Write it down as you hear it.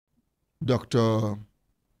Dr.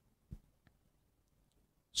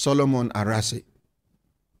 Solomon Arase,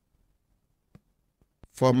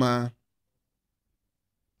 former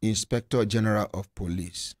Inspector General of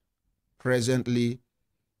Police, presently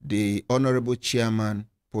the Honorable Chairman,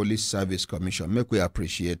 Police Service Commission. Make we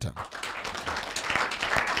appreciate him.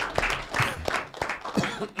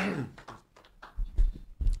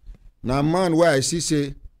 Now, man, where I see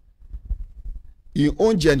say, your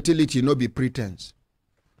own gentility no be pretense,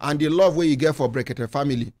 and the love where you get for Brekete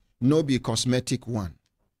family no be cosmetic one.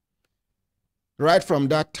 Right from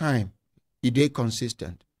that time, it is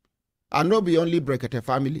consistent. And no be only Brekete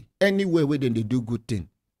family. Anywhere where they do good thing,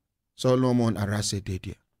 Solomon Arase did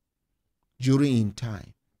here. During in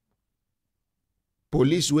time,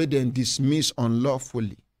 police were then dismissed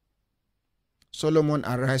unlawfully. Solomon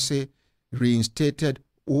Arase reinstated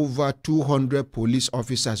over 200 police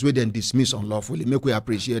officers were then dismissed unlawfully. Make we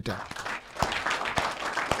appreciate that.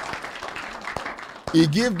 He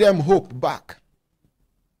gave them hope back.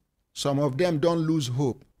 Some of them don't lose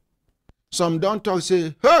hope. Some don't talk,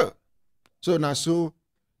 say, hey! So now so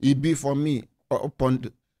it be for me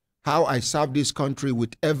upon how I serve this country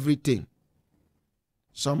with everything.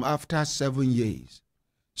 Some after 7 years.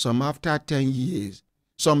 Some after 10 years.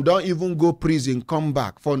 Some don't even go prison, come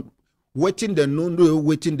back. For waiting they no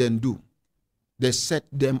waiting they do. They set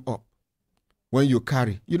them up. When you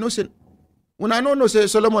carry. You know, say, when I know say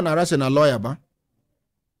Solomon Arase a lawyer, ba?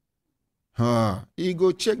 You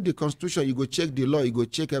go check the constitution, you go check the law, you go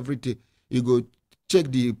check everything, you go check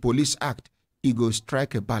the police act, you go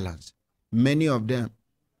strike a balance. Many of them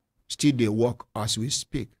still they work as we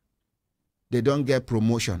speak. They don't get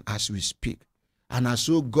promotion as we speak. And as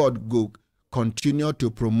so God go continue to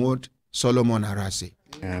promote Solomon Arase.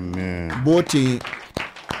 Amen.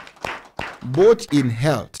 Both in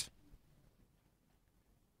health,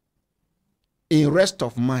 in rest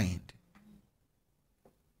of mind,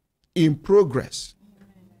 in progress,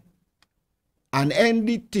 and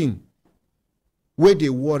anything where they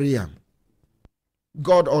worry am,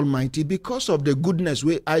 God Almighty, because of the goodness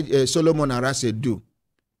where Solomon Arase do,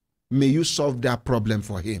 may you solve that problem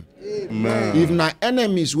for him. Amen. If na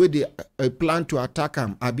enemies where they plan to attack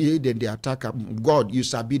him, then they attack him, God, you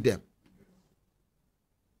sabi them.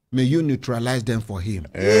 May you neutralize them for him.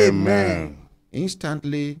 Amen.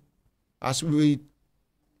 Instantly, as we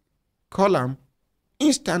call him,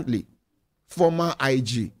 instantly, former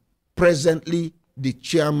IG, presently the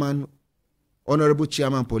chairman, Honorable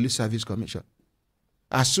Chairman, Police Service Commission.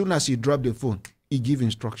 As soon as he dropped the phone, he give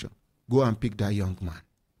instruction. Go and pick that young man.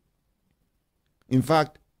 In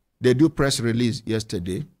fact, they do press release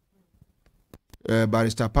yesterday.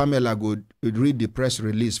 Barrister Pamela would read the press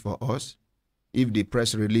release for us. If the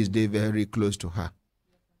press release, they very close to her.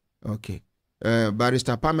 Okay.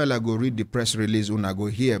 Barrister Pamela go read the press release, una go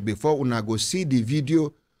here before una go see the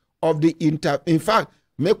video of the in fact,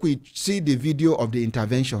 make we see the video of the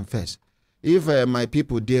intervention first. If my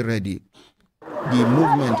people they ready, the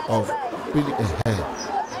movement of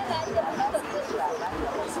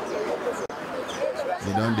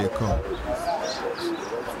they don't they come.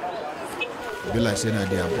 Be like saying that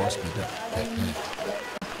they are boss with that.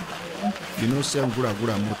 You know, same gura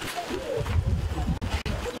moto.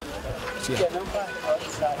 See,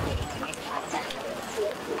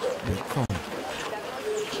 they come.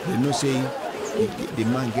 They know say the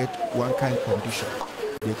man get one kind of condition.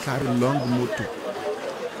 They carry long motor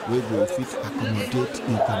where they fit accommodate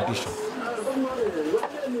in condition.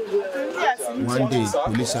 One day,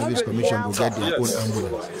 Police Service Commission will get their own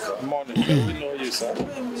ambulance.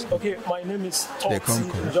 Okay, my name is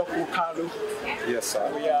Okalo. Yes,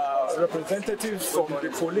 sir. We are representatives from the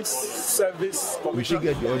Police Service Commission. We should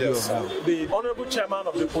get the audio. Yes, the Honorable Chairman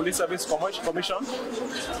of the Police Service Commission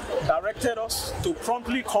directed us to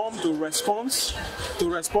promptly come to respond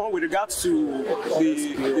with regards to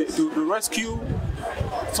the rescue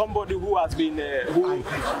somebody who has been who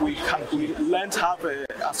we learned have a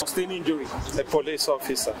sustained injury. A police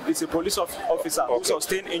officer. It's a police officer who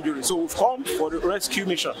sustained injury. So we've come for the rescue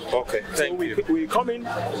mission. Okay, thank you. We come in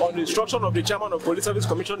on the instruction of the Chairman of Police Service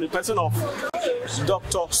Commission, the person of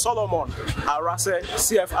Dr. Solomon Arase,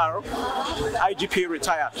 CFR, IGP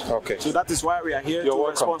retired. Okay. So that is why we are here to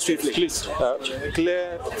respond swiftly. Please,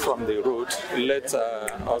 clear from the road. Let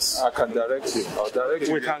us. I can direct you. I'll direct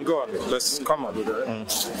you. We can go on. Let's come on.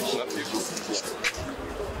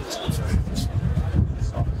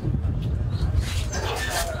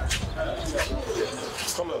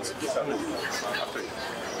 Come on.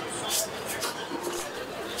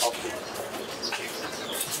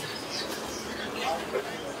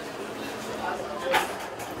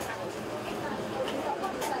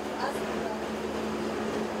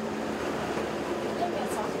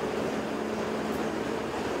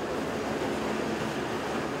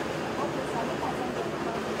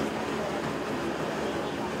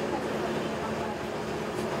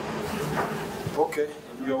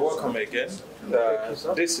 welcome again.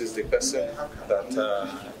 This is the person that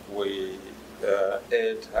we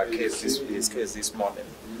aired his case this morning,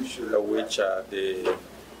 which the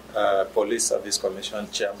Police Service Commission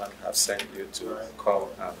chairman have sent you to come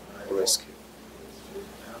and rescue.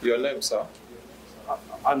 Your name, sir?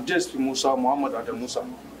 I'm just Musa, Muhammad Adam Musa.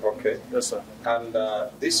 Okay. Yes, sir. And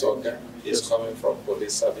this organ is coming from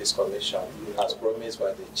Police Service Commission, as promised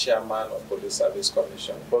by the chairman of Police Service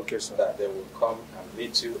Commission. Okay, sir. That they will come and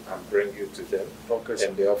meet you and bring you to them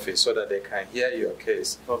in the office so that they can hear your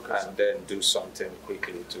case and then do something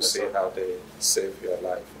quickly to see how they save your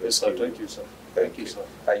life. Yes, sir. Thank you, sir. Thank you, sir.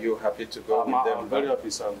 Are you happy to go with them? I'm very happy,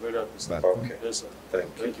 sir. I'm very happy, sir. Okay. Yes, sir.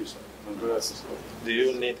 Thank you, sir. I'm very happy, sir. Do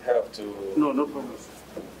you need help to... No, no problem.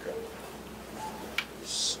 Okay.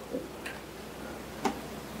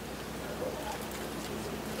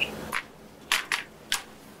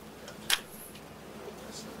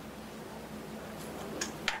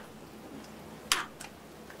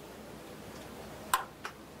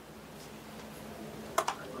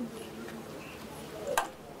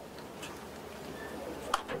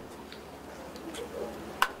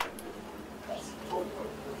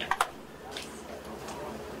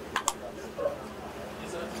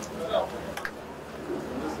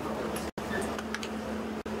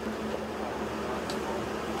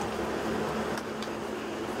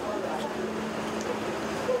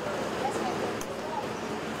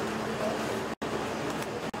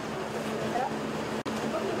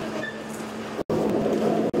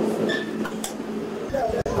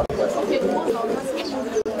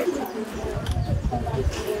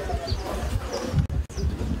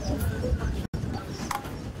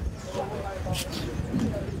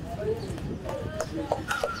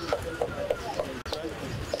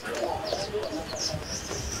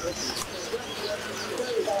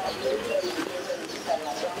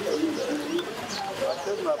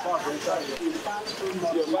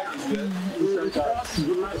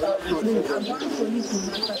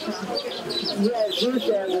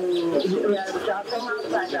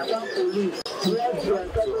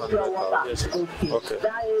 Okay.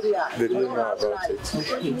 Did you know about it?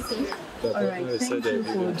 All right, thank you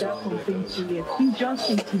for that completion. Yes, you just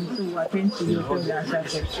need to attend to your phone and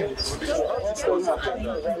answer questions.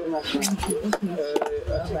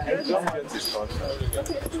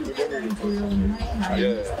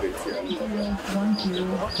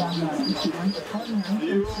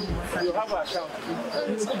 You have an account.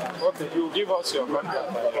 Okay, you give us your contact.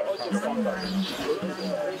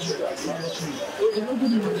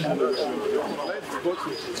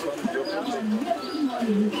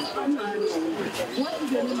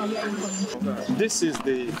 This is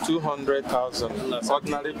the 200,000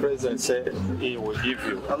 ordinary president said he will give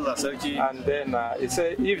you. And then he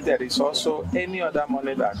said if there is also any other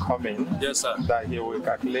money that come in, yes, sir, that he will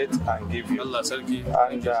calculate and give you.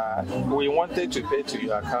 And we wanted to pay to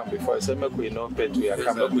your account before. He said make we not pay to your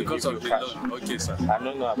account, but we give you cash. Okay, sir. I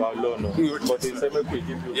don't know about loan, no. But he said make we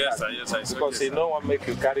give you yes, cash. Sir, yes, sir. Because he no one make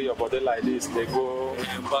you carry your body like this. They go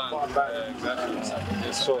Exactly, sir.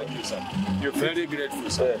 Yes, so thank you, sir. You're very grateful,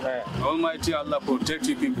 sir. Almighty Allah protect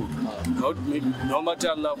you people. Almighty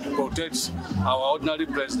Allah protects our ordinary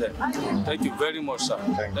president. Thank you very much, sir.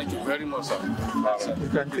 Thank you very much, sir. You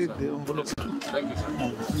can take the envelope. Thank you, sir.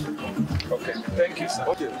 Okay. Thank you, sir.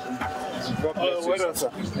 Okay. God bless you, well done,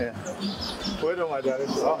 sir. Yeah. Well done, my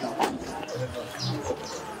director.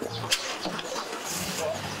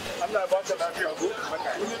 I'm not about to laugh here.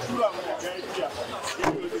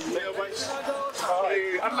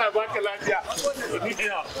 I'm not about to laugh here.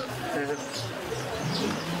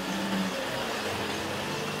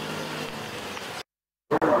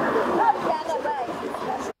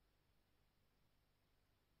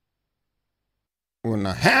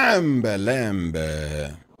 Una hambe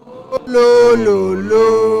lembe. Lo lo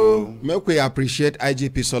lo. Make we appreciate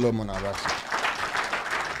IGP Solomon Arasi.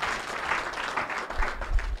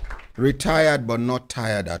 Retired but not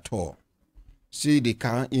tired at all. See the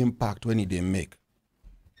kind of impact when they make.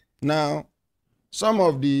 Now, some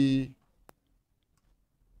of the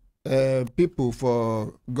people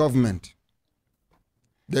for government,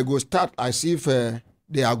 they go start as if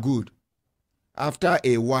they are good. After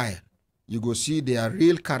a while, you go see their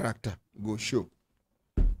real character go show.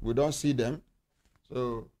 We don't see them.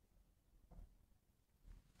 So,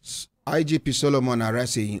 IGP Solomon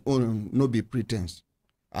Arasi, no be pretense.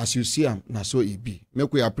 As you see him, na so he be.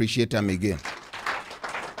 Make we appreciate him again.